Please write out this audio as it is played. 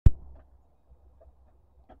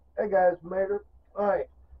Hey guys, Mater. Alright,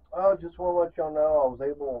 I just want to let y'all know I was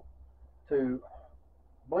able to,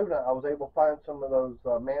 believe it or not, I was able to find some of those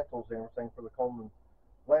mantles and everything for the Coleman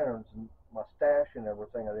lanterns and my stash and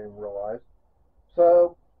everything I didn't realize.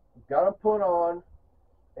 So, got them put on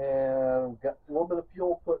and got a little bit of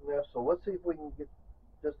fuel put in this. So let's see if we can get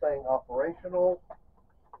this thing operational.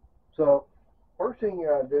 So, first thing you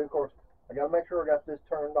gotta do, of course, I gotta make sure I got this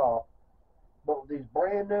turned off. But with these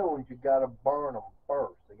brand new ones, you gotta burn them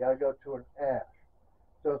first. They gotta go to an ash.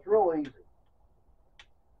 So it's real easy.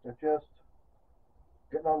 It's just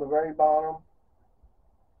getting on the very bottom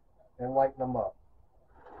and lighting them up.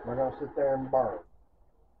 We're going to sit there and burn.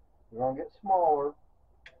 We're going to get smaller.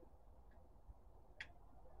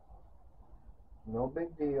 No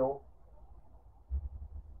big deal.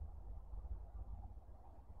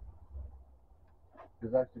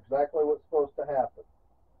 Because that's exactly what's supposed to happen.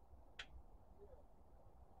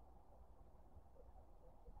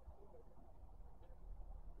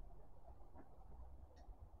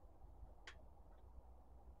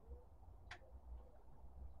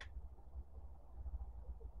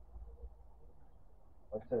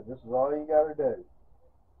 Like I said, this is all you got to do.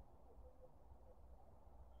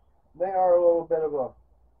 They are a little bit of a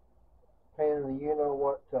pain in the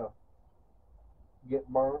you-know-what to get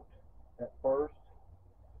burnt at first.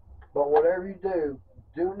 But whatever you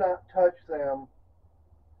do not touch them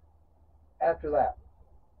after that.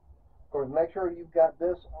 Of course, make sure you've got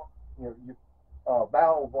this your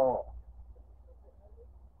valve on.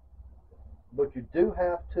 But you do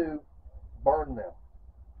have to burn them.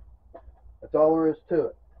 That's all there is to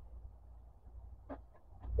it.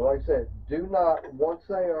 But like I said, do not, once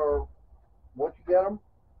you get them,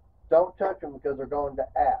 don't touch them because they're going to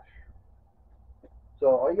ash. So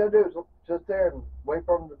all you got to do is sit there and wait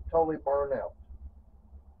for them to totally burn out.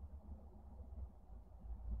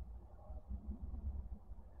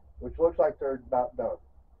 Which looks like they're about done.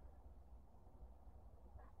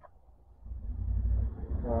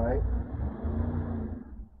 Alright.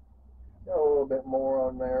 Got a little bit more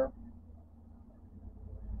on there.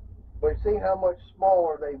 But you see how much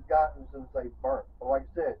smaller they've gotten since they've burnt. But like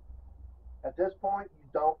I said, at this point you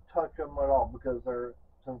don't touch them at all because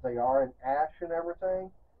since they are in ash and everything,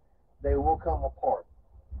 they will come apart.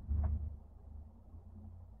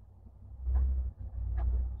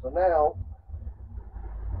 So now,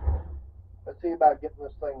 let's see about getting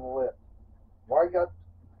this thing lit. I've already got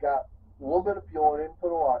a little bit of fuel. I didn't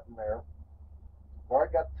put a lot in there. I've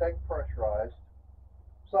already got the tank pressurized.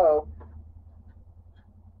 So,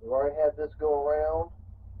 we've already had this go around.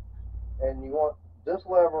 And you want this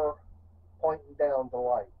lever pointing down the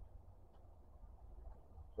light.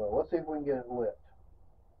 So let's see if we can get it lit.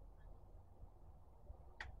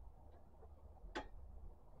 It's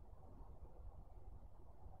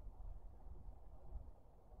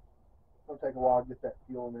going to take a while to get that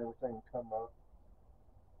fuel and everything to come up.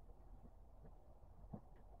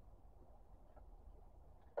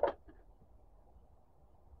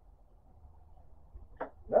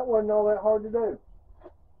 That wasn't all that hard to do.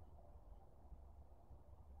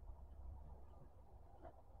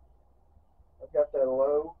 I've got that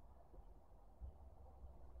low.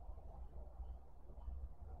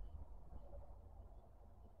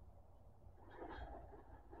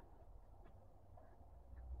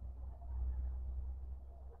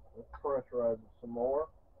 Let's pressurize it some more.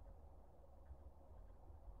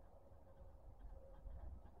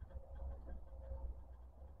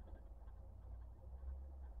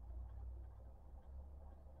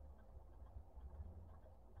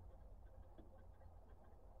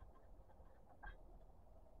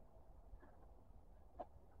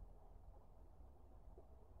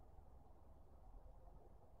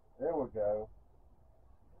 There we go.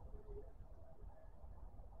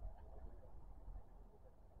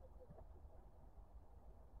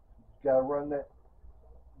 Got to run that,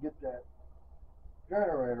 get that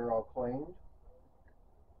generator all cleaned.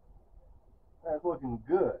 That's looking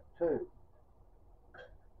good too.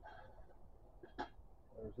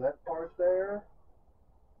 There's that part there.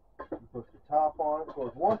 You put the top on it. Of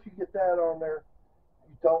course, once you get that on there,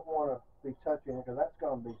 you don't want to be touching it because that's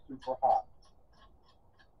going to be super hot.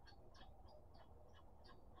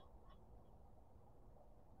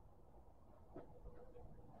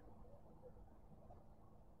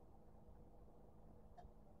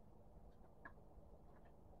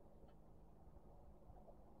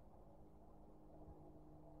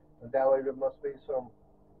 And down there must be some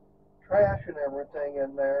trash and everything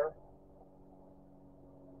in there.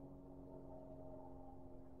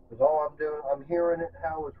 Because all I'm doing, I'm hearing it,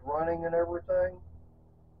 how it's running and everything.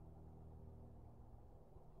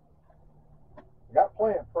 I got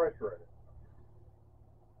plenty of pressure in it.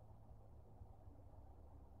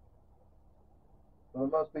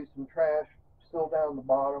 must be some trash still down the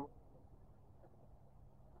bottom.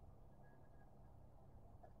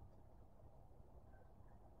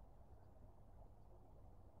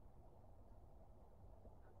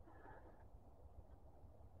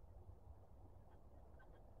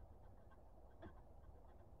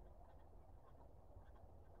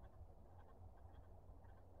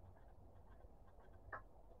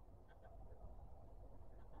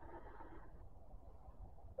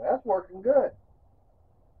 That's working good.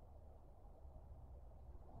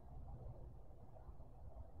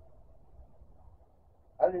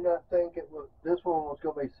 I did not think this one was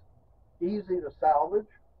going to be easy to salvage.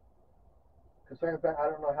 Considering the fact I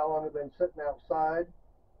don't know how long it's been sitting outside.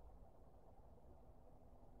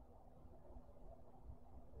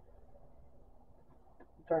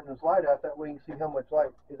 Turn this light out, that way you can see how much light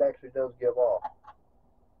it actually does give off.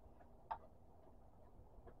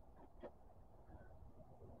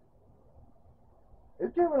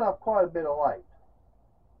 It's giving off quite a bit of light.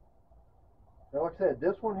 Now, like I said,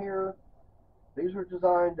 this one here, these are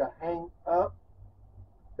designed to hang up.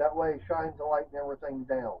 That way it shines the light and everything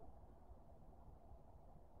down.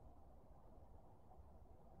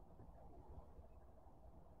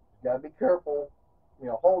 You gotta be careful,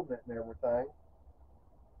 holding it and everything.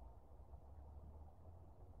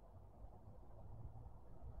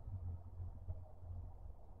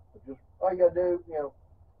 But just all you gotta do,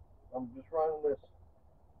 I'm just running this,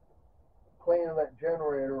 cleaning that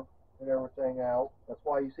generator and everything out. That's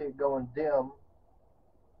why you see it going dim.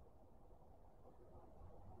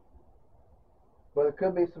 But it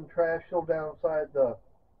could be some trash still down inside the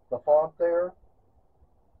font there.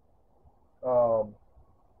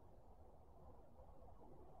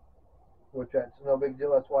 Which that's no big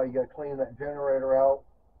deal. That's why you got to clean that generator out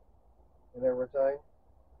and everything.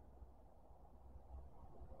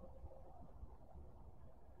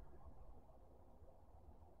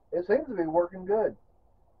 It seems to be working good.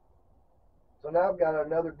 So now I've got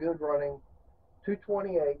another good running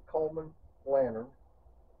 228 Coleman lantern.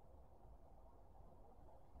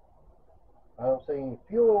 I don't see any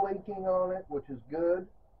fuel leaking on it, which is good.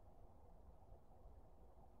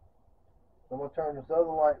 So I'm going to turn this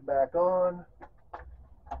other light back on.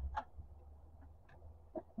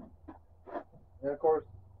 And of course,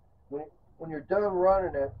 when you're done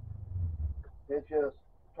running it, it just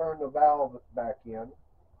turn the valve back in.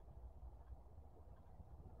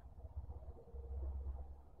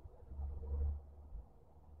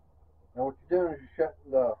 And what you're doing is you're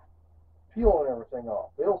shutting the fuel and everything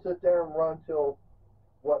off. It'll sit there and run till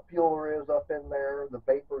what fuel there is up in there, the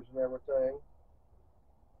vapors and everything.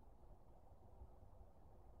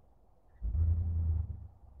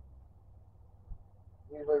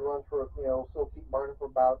 Usually runs for, still keep burning for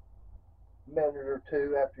about a minute or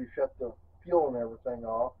two after you shut the fuel and everything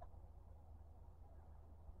off.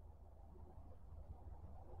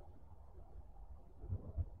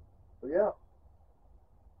 So yeah.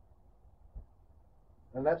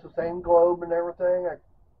 And that's the same globe and everything. I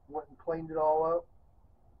went and cleaned it all up.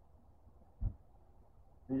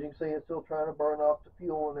 As you can see, it's still trying to burn off the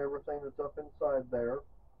fuel and everything that's up inside there.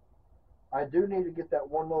 I do need to get that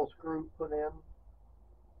one little screw put in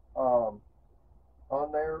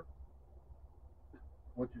on there,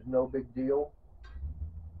 which is no big deal.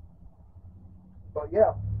 But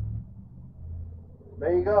yeah,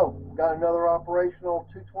 there you go. Got another operational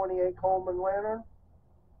 228 Coleman lantern.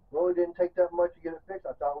 Really didn't take that much to get it fixed.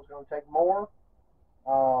 I thought it was going to take more.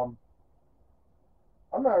 I'm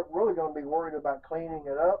not really going to be worried about cleaning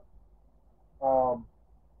it up.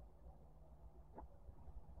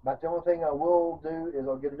 But the only thing I will do is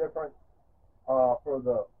I'll get a different, for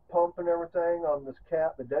the pump and everything on this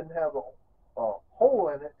cap. It doesn't have a hole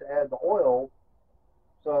in it to add the oil.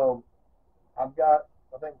 So I've got,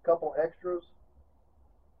 I think, a couple extras.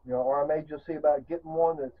 Or I may just see about getting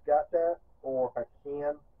one that's got that. Or if I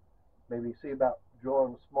can, maybe see about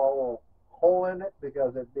drilling a small little hole in it,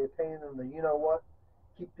 because it'd be a pain in the you-know-what.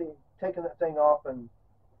 Keep taking that thing off and,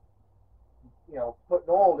 putting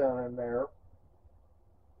oil down in there.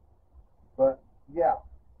 But, yeah.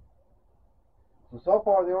 So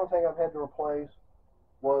far, the only thing I've had to replace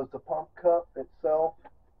was the pump cup itself.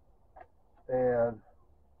 And,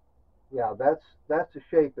 yeah, that's the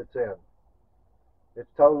shape it's in. It's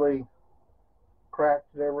totally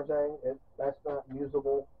cracked and everything. That's not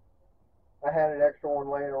usable. I had an extra one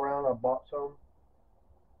laying around. I bought some.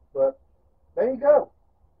 But there you go.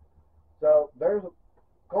 So there's a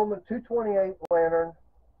Coleman 228 lantern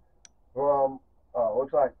from,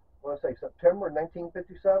 looks like, let's say September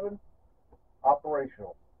 1957,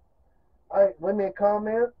 operational. All right, leave me a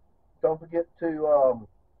comment. Don't forget to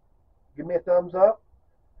give me a thumbs up.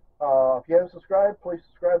 If you haven't subscribed, please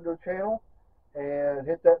subscribe to the channel and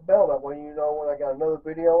hit that bell. That way you know when I got another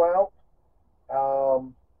video out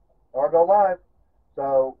or go live.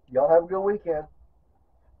 So y'all have a good weekend.